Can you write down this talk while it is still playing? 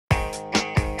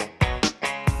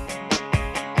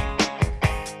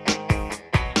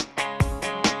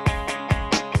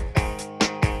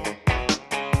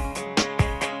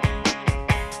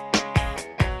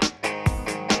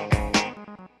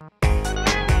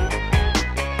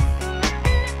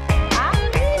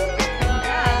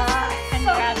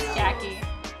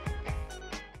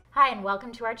and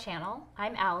welcome to our channel.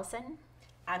 I'm Allison.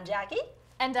 I'm Jackie.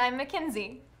 And I'm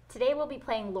Mackenzie. Today we'll be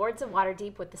playing Lords of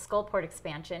Waterdeep with the Skullport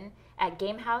expansion at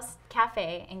Gamehouse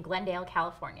Cafe in Glendale,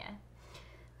 California.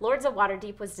 Lords of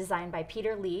Waterdeep was designed by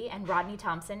Peter Lee and Rodney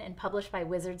Thompson and published by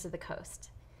Wizards of the Coast.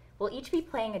 We'll each be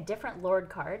playing a different Lord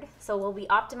card, so we'll be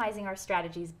optimizing our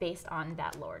strategies based on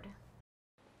that Lord.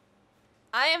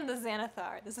 I am the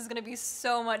Xanathar. This is going to be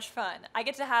so much fun. I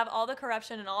get to have all the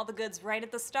corruption and all the goods right at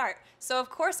the start. So of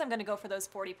course I'm going to go for those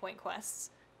 40-point quests.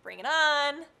 Bring it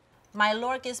on! My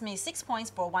lord gives me 6 points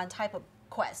for one type of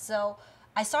quest. So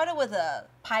I started with a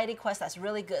piety quest that's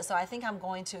really good. So I think I'm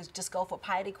going to just go for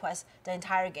piety quest the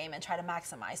entire game and try to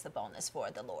maximize the bonus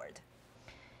for the lord.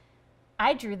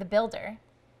 I drew the Builder.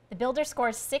 The Builder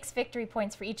scores 6 victory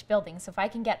points for each building, so if I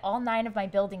can get all 9 of my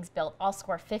buildings built, I'll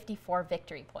score 54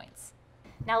 victory points.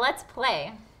 Now let's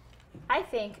play. I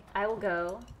think I will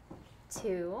go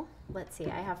to, let's see,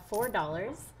 I have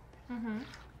 $4.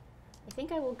 I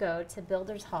think I will go to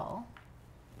Builder's Hall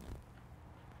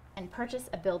and purchase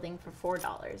a building for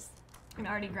 $4. And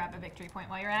already grab a victory point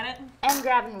while you're at it. And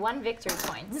grabbing 1 victory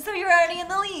point. So you're already in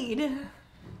the lead.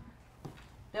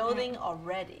 Building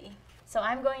already. So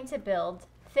I'm going to build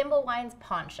Thimblewine's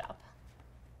Pawn Shop.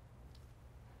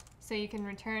 So you can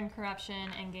return corruption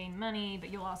and gain money, but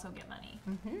you'll also get money.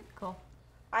 Cool.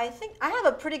 I think I have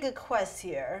a pretty good quest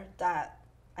here that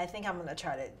I think I'm going to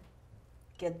try to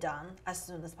get done as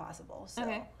soon as possible. So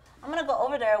Okay. I'm going to go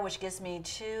over there, which gives me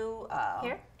 2,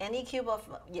 Here? any cube of,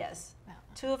 yes, Wow.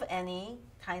 2 of any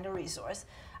kind of resource.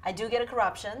 I do get a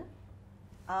corruption,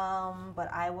 but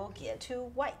I will get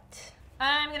 2 white.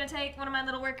 I'm going to take one of my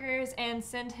little workers and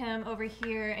send him over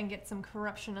here and get some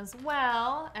corruption as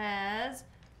well as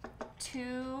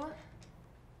 2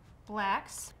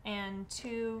 blacks and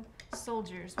 2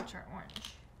 soldiers, which are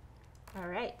orange. All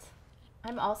right.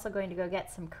 I'm also going to go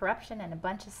get some corruption and a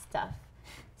bunch of stuff.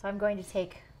 So I'm going to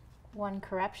take 1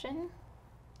 corruption,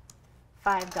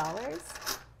 $5,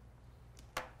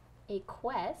 a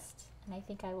quest, and I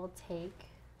think I will take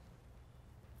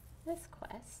this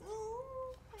quest.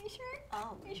 Are you sure?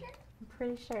 Oh. Are you sure? I'm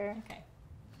pretty sure. Okay.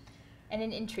 And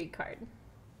an intrigue card.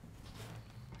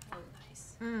 Oh,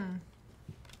 nice.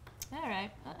 All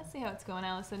right. Let's see how it's going,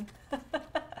 Allison.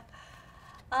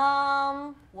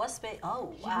 What space? Oh,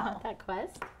 Do you wow. want that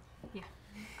quest? Yeah.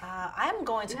 I'm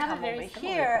going to You have a come very over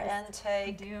similar here quest. and I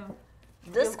take do.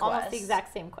 this You have almost quest. the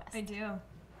exact same quest. I do.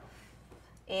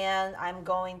 And I'm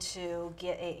going to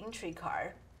get an intrigue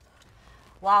card.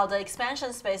 Wow, the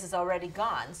expansion space is already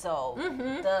gone, so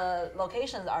the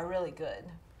locations are really good,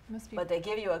 Must be. but they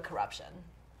give you a corruption.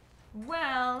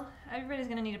 Well, everybody's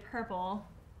gonna need a purple.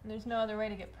 And there's no other way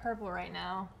to get purple right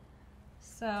now.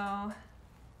 So,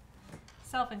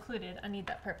 self included, I need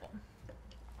that purple.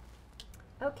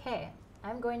 Okay,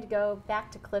 I'm going to go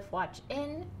back to Cliffwatch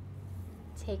Inn,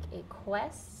 take a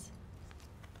quest.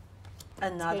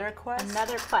 Another take quest?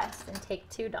 Another quest and take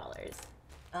 $2.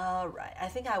 All right, I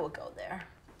think I will go there.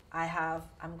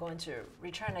 I'm going to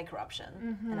return a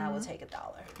corruption, and I will take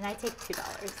 $1. And I take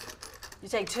 $2. You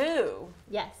take 2.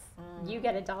 Yes, you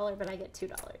get $1, but I get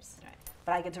 $2. Right.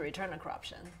 But I get to return a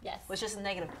corruption. Yes. Which is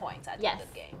negative points at the Yes. end of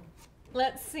the game.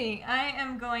 Let's see. I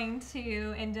am going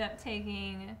to end up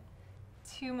taking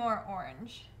 2 more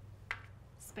orange.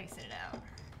 Spacing it out.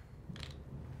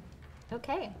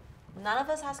 Okay. None of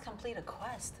us has completed a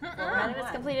quest. for None round of us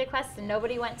one. completed quests and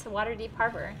nobody went to Waterdeep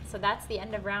Harbor. So that's the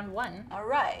end of round 1. All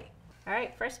right. All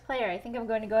right, first player. I think I'm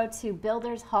going to go to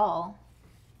Builder's Hall.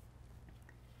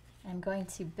 I'm going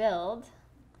to build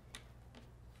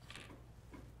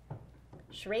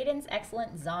Shraden's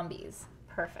Excellent Zombies.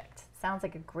 Perfect. Sounds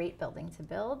like a great building to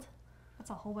build. That's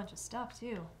a whole bunch of stuff,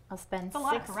 too. I'll spend That's a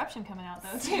lot of 6. corruption coming out,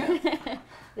 though, too.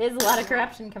 There's a lot of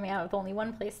corruption coming out with only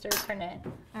 1 place to return it.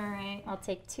 All right. I'll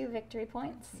take 2 victory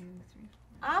points. 2, 3.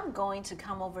 I'm going to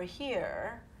come over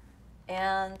here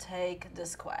and take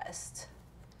this quest.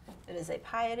 It is a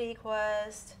piety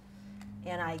quest,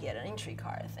 and I get an intrigue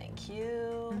card. Thank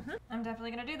you. I'm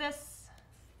definitely gonna do this.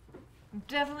 I'm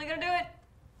definitely gonna do it.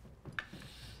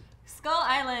 Skull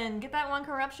Island, get that 1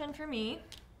 corruption for me.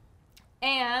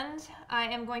 And I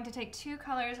am going to take 2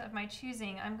 colors of my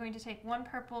choosing. I'm going to take 1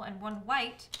 purple and 1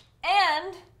 white.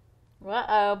 And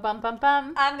Uh-oh, bum, bum,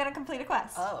 bum. I'm gonna complete a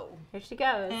quest. Oh, Here she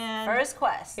goes. And first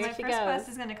quest. Here my she first goes. quest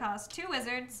is gonna cost 2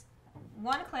 wizards,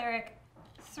 1 cleric,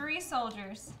 3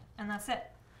 soldiers, and that's it.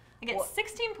 I get Wha-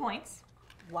 16 points.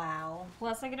 Wow.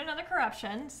 Plus I get another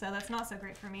corruption, so that's not so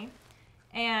great for me.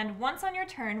 And once on your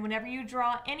turn, whenever you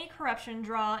draw any corruption,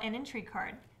 draw an intrigue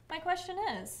card. My question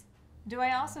is, Do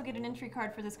I also get an entry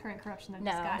card for this current corruption that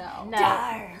I just got? No.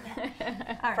 Darn.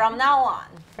 All right. From now on.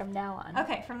 From now on.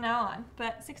 Okay, from now on.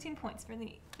 But 16 points for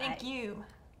Lee. Thank you.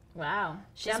 Wow.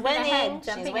 She's Jumping winning. ahead, She's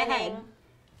jumping winning. ahead.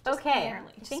 Okay.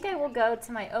 barely, I think I will go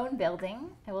to my own building.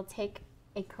 I will take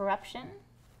a corruption,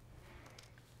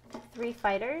 3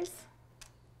 fighters,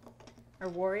 or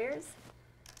warriors,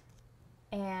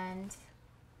 and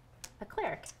a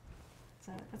cleric.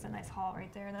 That's a nice haul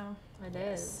right there, though. It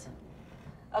is.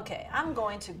 Okay, I'm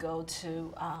going to go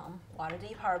to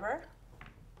Waterdeep Harbor.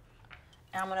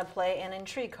 And I'm going to play an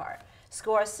intrigue card.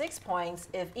 Score 6 points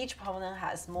if each opponent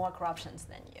has more corruptions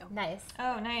than you. Nice.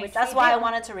 Oh, nice. That's why I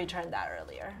wanted to return that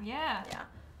earlier. Yeah. Yeah.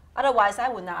 Otherwise, I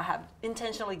would not have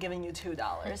intentionally given you $2.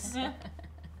 All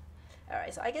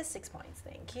right, so I get 6 points.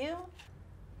 Thank you.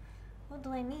 What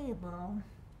do I need, though?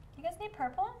 You guys need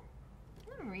purple?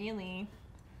 Not really.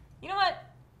 You know what?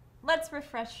 Let's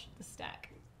refresh the stack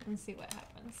and see what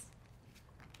happens.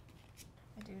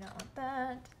 I do not want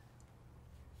that.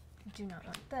 I do not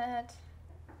want that.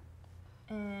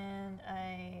 And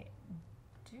I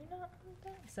do not want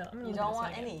that. So I'm gonna You look at don't this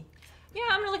want one again. any. Yeah,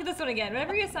 I'm gonna look at this one again.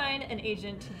 Whenever you assign an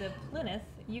agent to the plinth,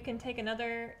 you can take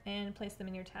another and place them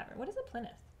in your tavern. What is a plinth?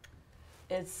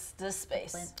 It's this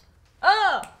space. Flint.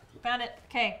 Oh! Found it.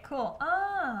 Okay, cool.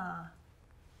 Ah.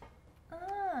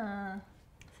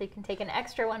 So you can take an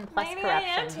extra one plus Maybe corruption.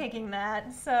 I am taking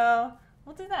that, so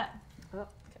we'll do that. Oh,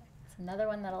 it's another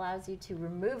one that allows you to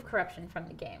remove corruption from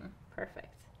the game.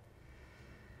 Perfect.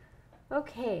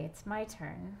 Okay, it's my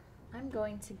turn. I'm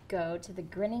going to go to the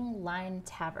Grinning Lion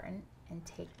Tavern and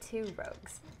take 2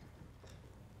 rogues.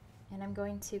 And I'm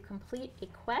going to complete a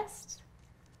quest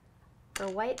for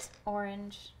white,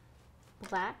 orange,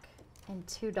 black, and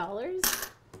 $2.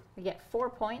 I get 4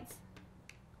 points.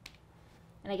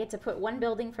 And I get to put 1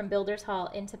 building from Builder's Hall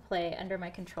into play under my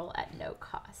control at no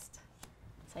cost.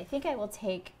 So I think I will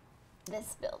take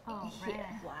this building here.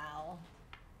 Wow.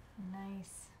 Nice.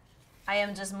 I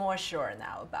am just more sure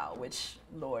now about which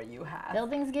lore you have.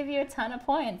 Buildings give you a ton of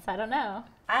points. I don't know.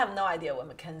 I have no idea what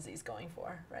Mackenzie's going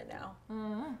for right now.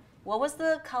 Mm-hmm. What was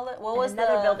the color? What And was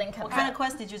another the building What comes kind up. of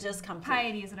quest did you just complete?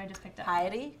 Piety is what I just picked up.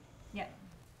 Piety? Yeah.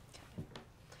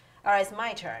 All right, it's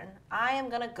my turn. I am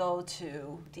gonna go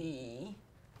to the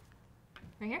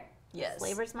Right here?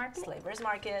 Slavers Market? Slavers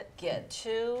Market. Get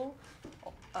 2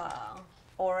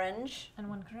 orange, And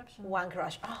 1 corruption. 1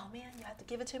 crush. Oh man, you have to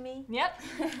give it to me. Yep.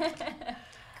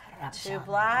 2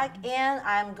 black, and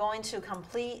I'm going to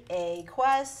complete a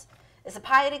quest. It's a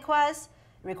piety quest.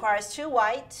 Requires 2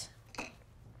 white,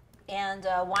 and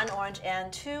 1 orange,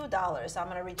 and $2. So I'm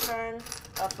gonna return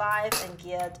a 5 and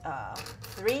get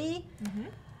 3.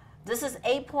 This is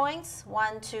 8 points.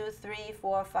 1, 2, 3,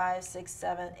 4, 5, 6,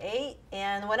 7, 8.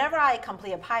 And whenever I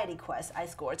complete a piety quest, I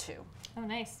score 2. Oh,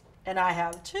 nice. And I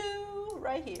have 2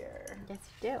 right here. Yes,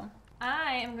 you do.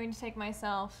 I am going to take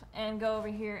myself and go over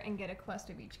here and get a quest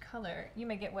of each color. You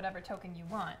may get whatever token you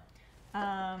want.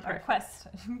 Or Perfect. quest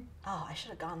Oh, I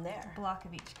should have gone there. block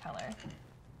of each color.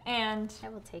 And I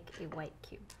will take a white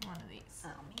cube. one of these. Oh,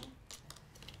 me.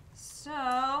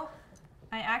 So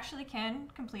I actually can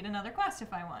complete another quest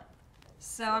if I want.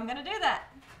 So I'm gonna do that.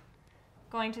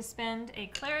 Going to spend a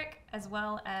cleric as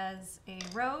well as a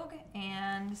rogue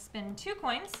and spend 2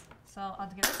 coins. So I'll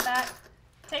give this back,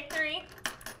 take 3,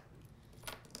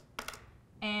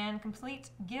 and complete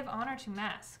Give Honor to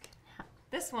Mask.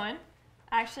 This one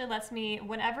actually lets me,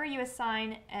 whenever you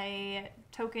assign a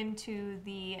token to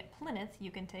the plinth,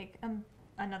 you can take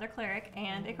another cleric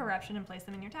and a corruption and place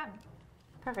them in your tavern.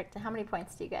 Perfect. And how many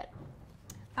points do you get?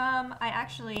 I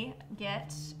actually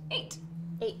get 8.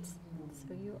 8.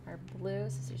 So you are blue,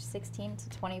 so you're 16 to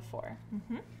 24.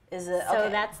 Is it So okay?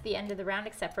 that's the end of the round,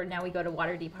 except for now we go to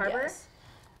Waterdeep Harbor. Yes.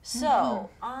 So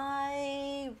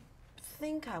I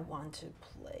think I want to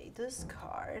play this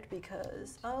card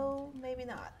because maybe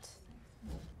not.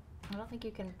 I don't think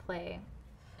you can play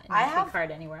an I entry have-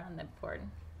 card anywhere on the board.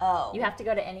 Oh, You have to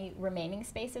go to any remaining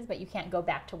spaces, but you can't go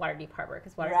back to Waterdeep Harbor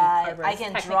because Waterdeep right. Harbor I is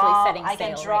can technically draw. setting I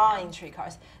can sail draw right now. entry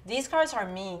cards. These cards are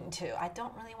mean too. I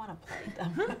don't really want to play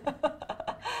them.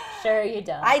 Sure you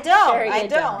don't. I don't. Sure you I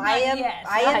don't. I am. yet.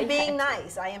 I Not am being yet.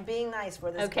 nice. I am being nice for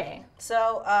this Okay. game.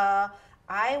 So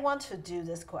I want to do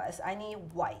this quest. I need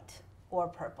white or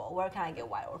purple. Where can I get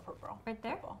white or purple? Right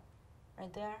there? Purple.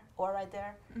 Right there or right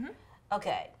there. Mhm.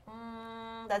 Okay.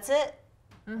 That's it.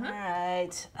 Mhm. All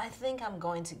right. I think I'm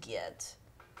going to get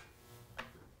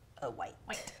a white.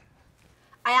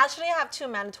 I actually have 2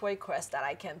 mandatory quests that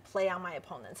I can play on my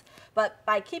opponents. But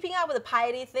by keeping up with the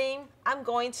piety theme, I'm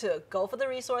going to go for the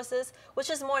resources,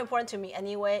 which is more important to me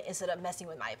anyway, instead of messing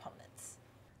with my opponents.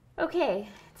 Okay,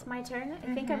 it's my turn.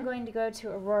 I think I'm going to go to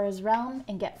Aurora's Realm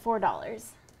and get $4.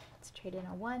 Let's trade in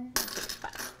a 1, 6,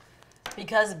 5.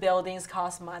 Because buildings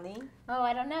cost money. Oh,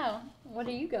 I don't know. What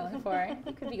are you going for?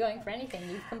 You could be going for anything.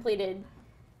 You've completed.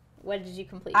 What did you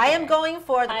complete? I am going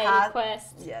for the piety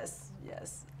quest. Yes,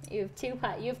 yes. You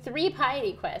have 3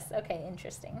 piety quests. Okay,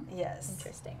 interesting. Yes.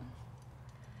 Interesting.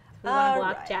 We want to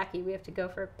block right. Jackie. We have to go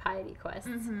for piety quests.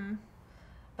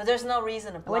 But there's no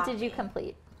reason to block What did you me.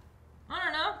 complete? I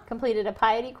don't know. Completed a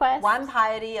piety quest? 1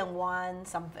 piety and 1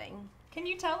 something. Can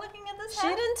you tell looking at this? She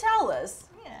didn't tell us.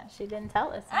 Yeah. She didn't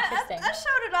tell us. Interesting. I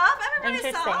showed it off.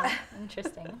 Everybody saw it.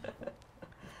 Interesting.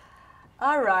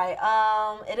 All right.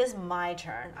 It is my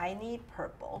turn. I need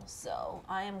purple, so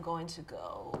I am going to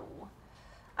go.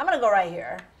 I'm gonna go right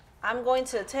here. I'm going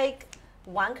to take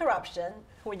 1 corruption.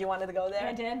 Would you wanted to go there?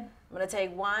 I did. I'm gonna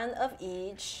take 1 of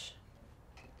each.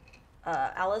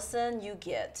 Allison, you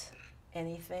get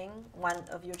anything, 1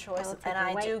 of your choice, will take and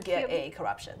a I white do get cube. a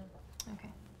corruption. Okay.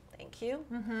 Thank you.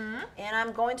 And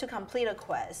I'm going to complete a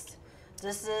quest.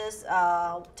 This is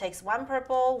takes 1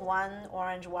 purple, 1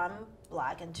 orange, 1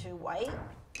 black, and 2 white.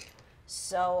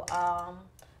 So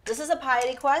this is a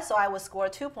piety quest, so I will score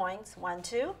 2 points, 1,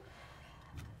 2.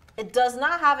 It does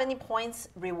not have any points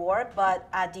reward, but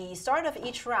at the start of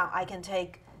each round, I can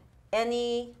take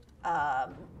any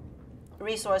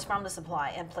resource from the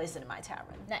supply and place it in my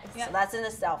tavern. Nice. So that's in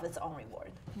itself its own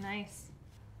reward. Nice.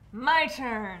 My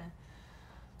turn.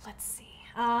 Let's see.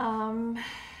 I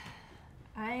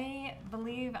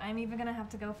believe I'm even gonna have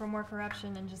to go for more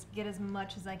corruption and just get as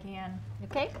much as I can.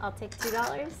 Okay, I'll take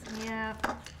 $2. Yeah.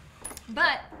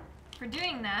 But for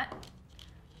doing that,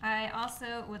 I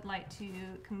also would like to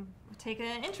take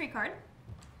an entry card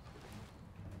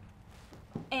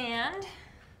and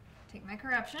take my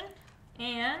corruption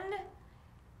and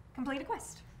complete a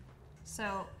quest.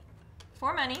 So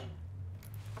 4 money,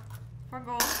 4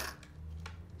 gold,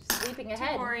 Leaping 2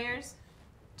 ahead. warriors,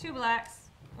 2 blacks,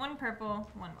 1 purple,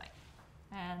 1 white.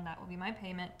 And that will be my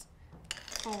payment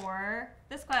for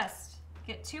this quest.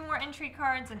 Get 2 more entry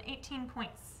cards and 18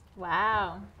 points.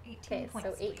 Wow. 18 Okay, points.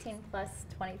 so 18 plus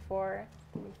 24,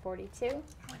 42.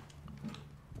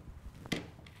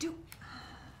 Do.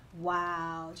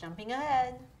 Wow, jumping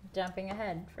ahead. Jumping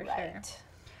ahead for sure. Right.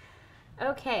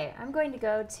 Okay, I'm going to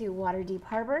go to Waterdeep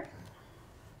Harbor.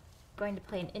 Going to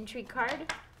play an intrigue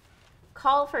card.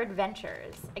 Call for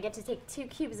adventures. I get to take 2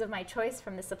 cubes of my choice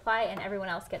from the supply, and everyone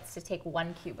else gets to take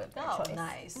 1 cube of their Oh, choice.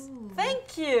 nice.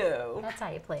 Thank you. That's how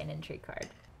you play an intrigue card.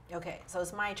 Okay, so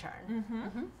it's my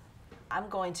turn. I'm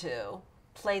going to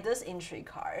play this intrigue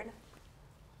card.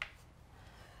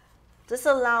 This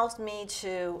allows me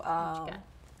to. got?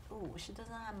 Ooh, she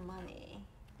doesn't have money.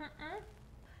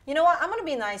 You know what? I'm gonna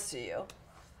be nice to you.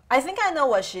 I think I know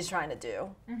what she's trying to do.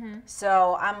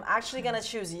 So I'm actually gonna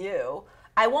choose you.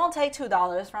 I won't take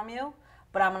 $2 from you,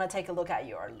 but I'm gonna take a look at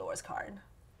your Lord's card.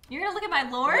 You're gonna look at my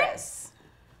lord? Yes.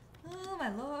 Oh, my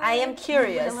lord. I am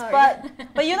curious, Lord.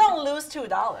 but you don't lose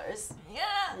 $2. Yeah.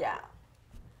 Yeah.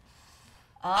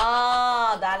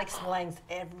 Ah, that explains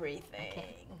everything.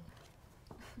 Okay.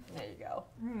 There you go.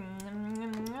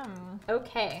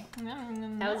 Okay,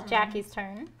 that was Jackie's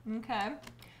turn. Okay.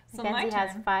 So Mackenzie my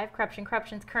has turn. 5 corruption.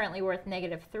 Corruption's currently worth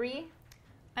 -3.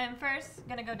 I'm first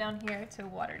gonna go down here to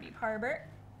Waterdeep Harbor,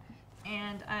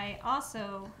 and I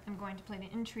also am going to play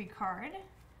the intrigue card.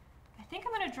 I think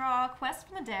I'm gonna draw a quest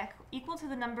from the deck equal to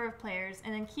the number of players,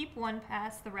 and then keep 1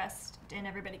 past the rest, and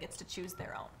everybody gets to choose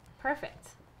their own.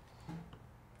 Perfect.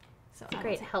 So It's a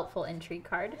great, helpful intrigue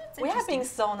card. We have been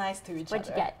so nice to each What'd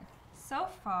other. you get? So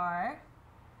far,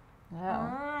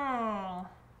 Oh,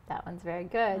 that one's very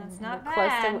good. That's not you're Close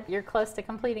bad. to, you're close to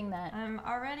completing that. I'm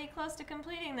already close to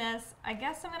completing this. I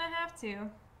guess I'm gonna have to.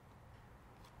 I'm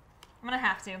gonna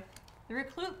have to. The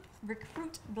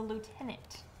recruit the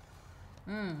lieutenant.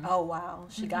 Oh wow,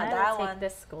 she got I that will take one.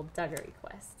 this skullduggery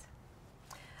quest.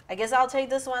 I guess I'll take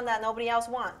this one that nobody else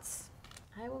wants.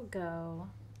 I will go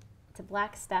to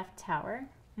Blackstaff Tower,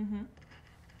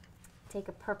 take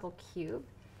a purple cube,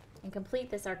 and complete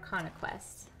this Arcana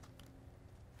quest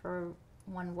for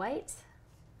 1 white,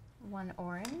 1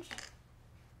 orange,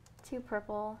 2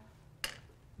 purple,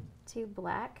 2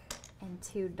 black, and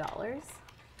 $2.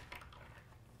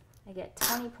 I get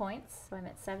 20 points, so I'm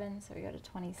at 7, so we go to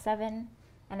 27,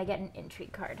 and I get an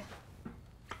intrigue card.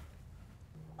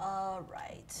 All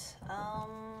right.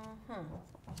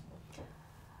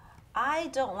 I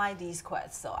don't like these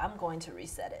quests, so I'm going to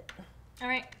reset it. All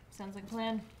right, sounds like a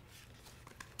plan.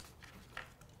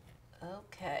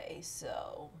 Okay,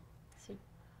 so So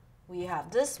we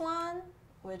have this one,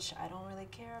 which I don't really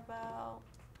care about.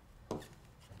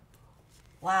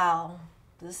 Wow,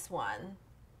 this one.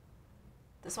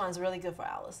 This one's really good for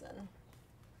Allison.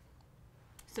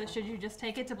 So should you just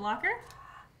take it to block her?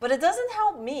 But it doesn't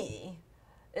help me.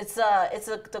 It's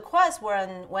the quest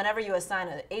whenever you assign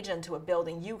an agent to a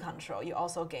building you control, you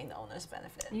also gain the owner's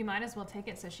benefit. You might as well take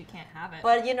it so she can't have it.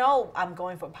 But you know, I'm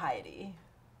going for piety.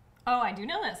 Oh, I do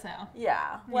know that, so.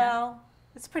 Yeah, well,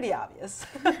 it's pretty obvious.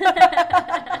 That's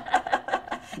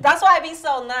why I'm being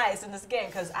so nice in this game,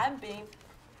 because I'm being,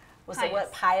 what's the word,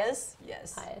 pious?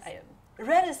 Yes, Pious. I am.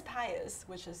 Red is pious,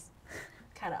 which is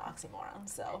kind of oxymoron,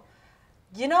 so.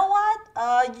 You know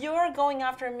what? You're going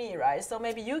after me, right? So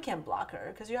maybe you can block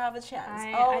her, because you have a chance.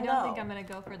 I don't think I'm going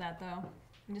to go for that, though.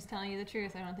 I'm just telling you the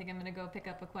truth. I don't think I'm going to go pick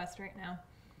up a quest right now.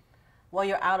 Well,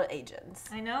 you're out of agents.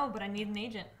 I know, but I need an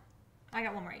agent. I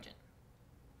got one more agent.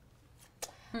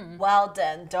 Well,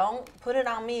 then, don't put it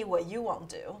on me what you won't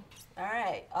do. All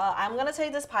right. I'm going to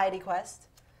take this piety quest,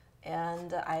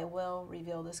 and I will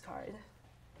reveal this card.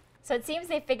 So it seems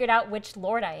they figured out which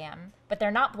lord I am, but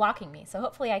they're not blocking me, so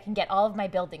hopefully I can get all of my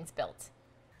buildings built.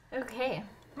 Okay.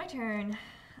 My turn.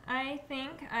 I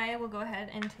think I will go ahead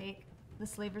and take the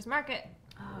Slaver's Market.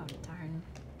 Oh, darn.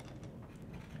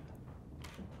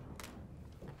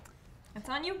 It's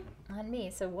on you. On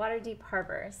me. So Waterdeep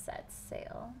Harbor sets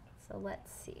sail. So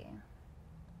let's see.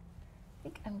 I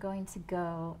think I'm going to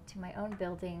go to my own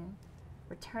building,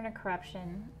 return a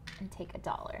corruption, and take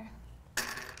 $1.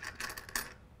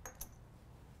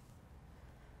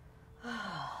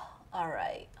 All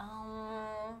right.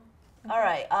 All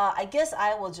right. I guess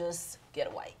I will just get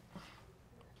a white.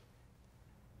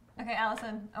 Okay,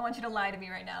 Allison, I want you to lie to me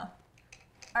right now.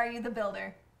 Are you the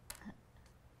builder?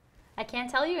 I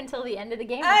can't tell you until the end of the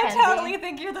game, I Mackenzie. totally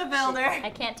think you're the builder. I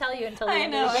can't tell you until the I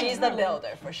end know, of the game. She's the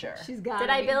builder for sure. She's got Did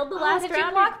I build the last did you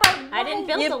round? block by I didn't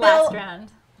build You the built- last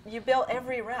round. You built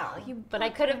every round. But I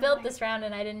could have built this round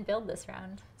and I didn't build this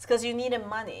round. It's because you needed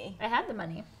money. I had the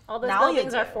money. All those Now you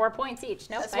buildings are do. 4 points each.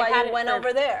 Nope, That's I've why had you it went for-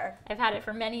 over there. I've had it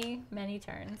for many, many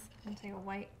turns. I'm gonna take a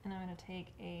white and I'm gonna take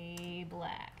a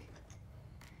black.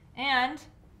 And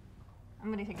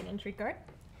I'm gonna take an entry card.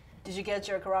 Did you get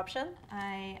your corruption?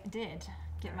 I did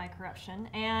get my corruption,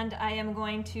 and I am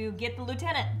going to get the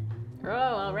lieutenant. Oh,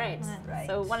 all right. Right.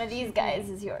 So one of these guys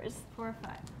is yours. 4 or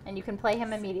 5. And you can play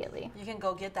him immediately. You can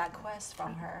go get that quest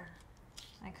from her.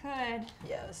 I could.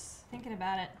 Yes. Thinking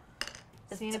about it.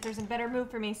 Seeing if there's a better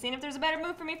move for me. Seeing if there's a better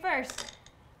move for me first.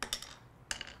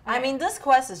 I mean, this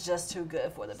quest is just too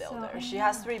good for the So, builder. I She know.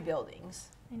 has 3 buildings.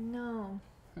 I know.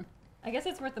 I guess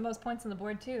it's worth the most points on the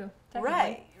board too. Technically.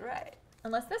 Right, right.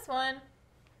 Unless this one.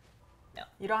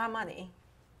 You don't have money.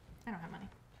 I don't have money.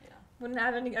 Yeah. Wouldn't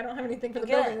have any. I don't have anything for the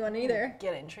Get- building one either.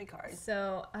 Get entry cards.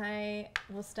 So I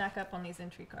will stack up on these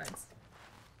entry cards.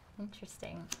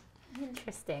 Interesting.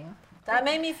 Interesting. That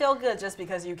made me feel good just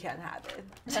because you can't have it.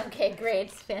 Okay,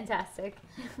 great. Fantastic.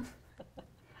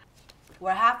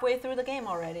 We're halfway through the game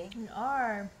already. We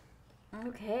are.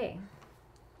 Okay.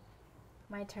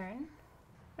 My turn.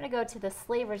 I'm going to go to the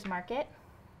Slaver's Market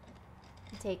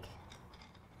and take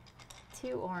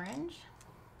 2 orange,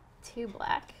 2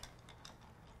 black.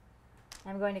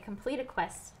 I'm going to complete a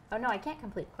quest. Oh no, I can't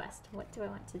complete a quest. What do I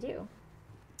want to do?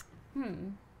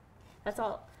 That's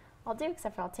all I'll do,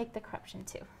 except for I'll take the corruption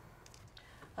too.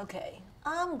 Okay,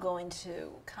 I'm going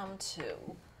to come to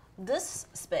this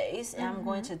space and I'm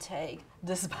going to take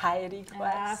this piety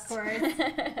quest. Of course.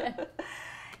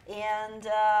 And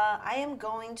I am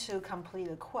going to complete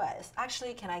a quest.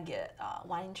 Actually, can I get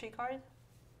 1 entry card?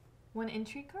 1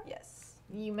 entry card? Yes.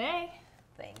 You may.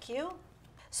 Thank you.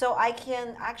 So I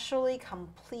can actually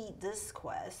complete this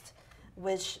quest,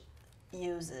 which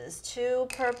uses 2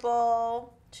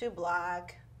 purple, 2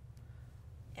 black,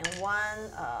 and 1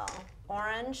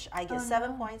 orange. I get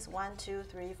 7 points. 1, 2,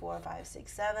 3, 4, 5,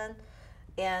 6, 7,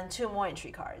 and 2 more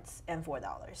entry cards and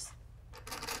 $4.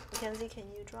 Mackenzie, can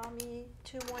you draw me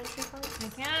 2 more entry cards? I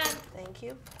can. Thank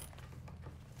you.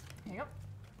 There you go.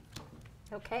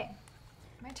 Okay.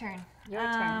 My turn. Your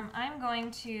turn. I'm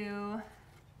going to.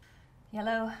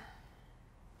 Yellow.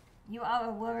 You are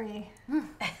a worry.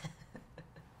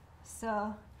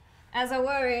 So, as a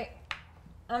worry,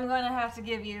 I'm going to have to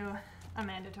give you a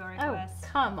mandatory Oh, quest.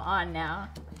 come on now.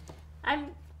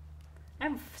 I'm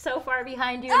so far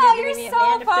behind you. Oh, and you're giving me a so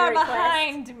far mandatory quest.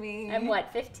 behind me. I'm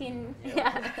what, 15?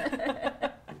 Yeah.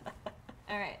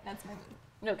 All right, that's my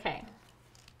move. Okay.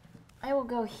 I will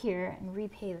go here and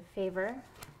repay the favor.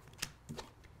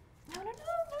 No.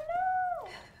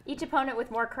 Each opponent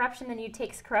with more corruption than you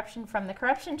takes corruption from the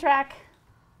corruption track.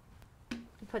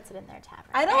 He puts it in their tavern.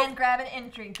 And grab an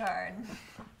entry card.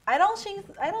 I don't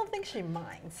think she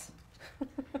minds.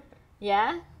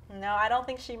 Yeah? No, I don't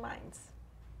think she minds.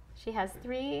 She has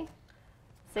 3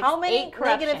 How many 8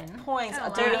 corruption. negative points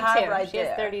Oh, do you have right She has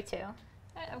there? 32.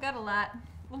 I've got a lot.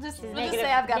 We'll just Negative-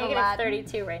 say I've got a negative lot.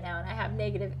 32 right now, and I have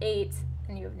 -8,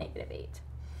 and you have -8.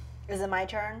 Is it my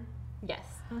turn? Yes.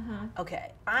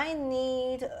 Okay, I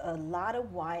need a lot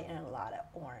of white and a lot of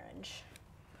orange.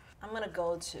 I'm gonna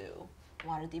go to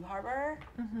Waterdeep Harbor.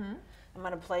 I'm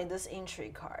gonna play this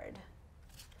intrigue card.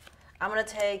 I'm gonna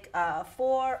take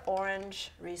 4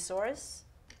 orange resource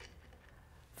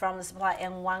from the supply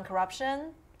and 1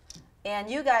 corruption, and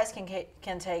you guys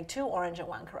can take 2 orange and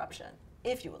 1 corruption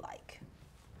if you would like.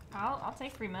 I'll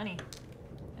take free money.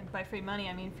 And by free money,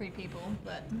 I mean free people,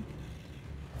 but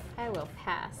I will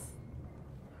pass.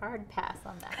 Hard pass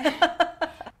on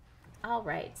that. All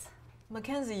right.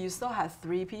 Mackenzie, you still have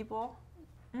 3 people?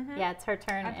 Yeah, it's her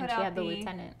turn, I and put she out had the the-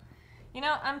 lieutenant. you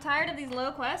know, I'm tired of these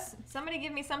low quests. Somebody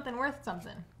give me something worth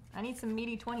something. I need some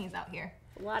meaty 20s out here.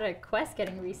 A lot of quests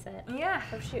getting reset. Yeah.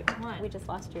 Oh shoot, 1, we just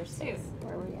lost your 6.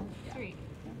 Where were you? 3,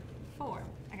 4.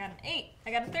 I got an 8.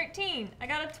 I got a 13. I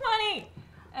got a 20.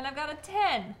 And I've got a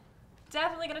 10.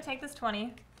 Definitely gonna take this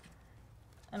 20.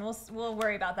 And we'll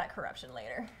worry about that corruption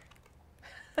later.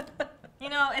 You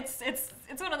know, it's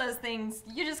one of those things.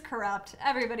 You just corrupt.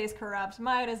 Everybody's corrupt.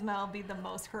 Might as well be the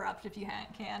most corrupt if you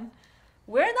can.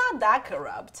 We're not that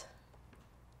corrupt.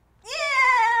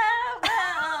 Yeah.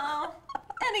 Well,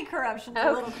 any corruption's a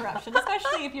Okay. little corruption,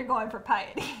 especially if you're going for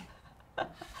piety.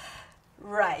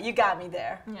 Right, you got me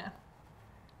there. Yeah.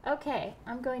 Okay,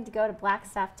 I'm going to go to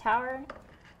Blackstaff Tower,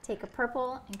 take a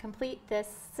purple, and complete this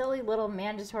silly little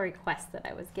mandatory quest that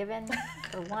I was given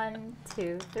for 1,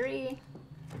 2, 3.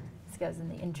 This goes in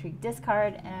the intrigue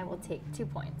discard, and I will take 2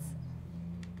 points.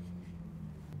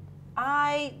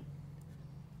 I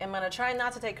am gonna try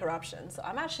not to take corruption, so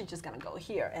I'm actually just gonna go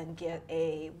here and get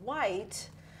a white,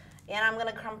 and I'm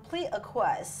gonna complete a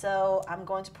quest. So I'm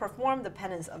going to perform the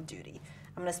penance of duty.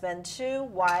 I'm gonna spend 2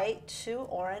 white, 2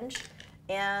 orange,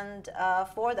 and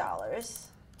 $4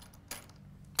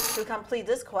 to complete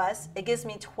this quest. It gives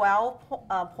me 12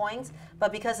 points,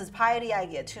 but because it's piety, I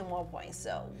get 2 more points.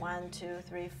 So 1, 2,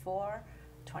 3, 4,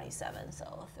 27,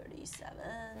 so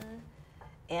 37.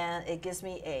 And it gives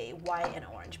me a white and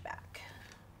orange back.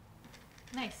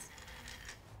 Nice.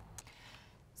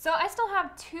 So I still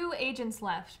have 2 agents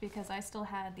left because I still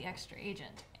had the extra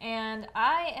agent. And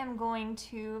I am going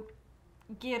to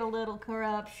get a little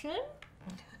corruption.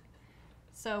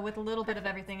 So with a little bit of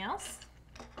everything else.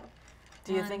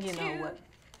 Do you 1, think you 2, know what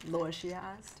lore she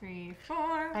has? 3,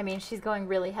 4. I mean, she's going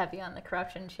really heavy on the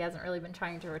corruption. She hasn't really been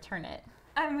trying to return it.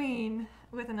 I mean,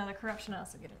 with another corruption, I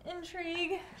also get an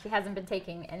intrigue. She hasn't been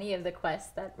taking any of the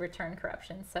quests that return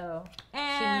corruption, so she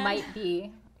And might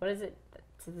be, what is it?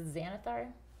 It's the Xanathar?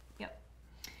 Yep.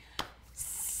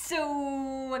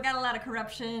 So I got a lot of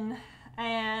corruption,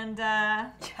 and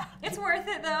it's worth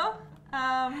it though.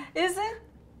 Is it?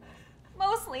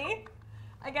 Mostly,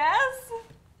 I guess.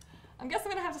 I guess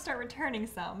I'm gonna have to start returning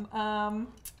some.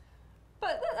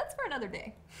 But that's for another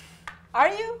day. Are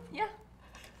you? Yeah.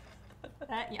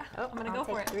 Yeah. Oh, I'm gonna I'll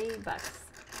go for take it. $3.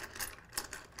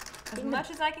 As much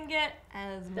as I can get.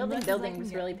 As Building much as I can buildings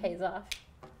get. really pays off.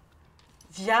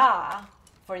 Yeah,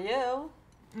 for you.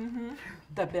 Mm-hmm.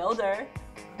 The builder.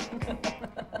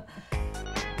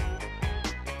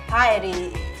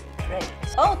 Piety. Great.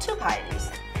 Oh, 2 pieties.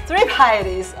 3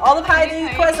 pieties. All the piety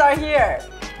pieties. quests are here.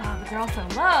 Oh, but they're all so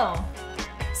low.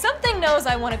 Something knows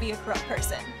I want to be a corrupt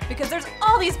person because there's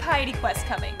all these piety quests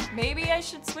coming. Maybe I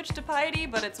should switch to piety,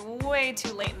 but it's way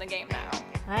too late in the game now.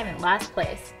 I'm in last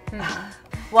place.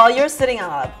 Well, you're sitting on a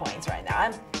lot of points right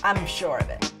now. I'm sure of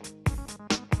it.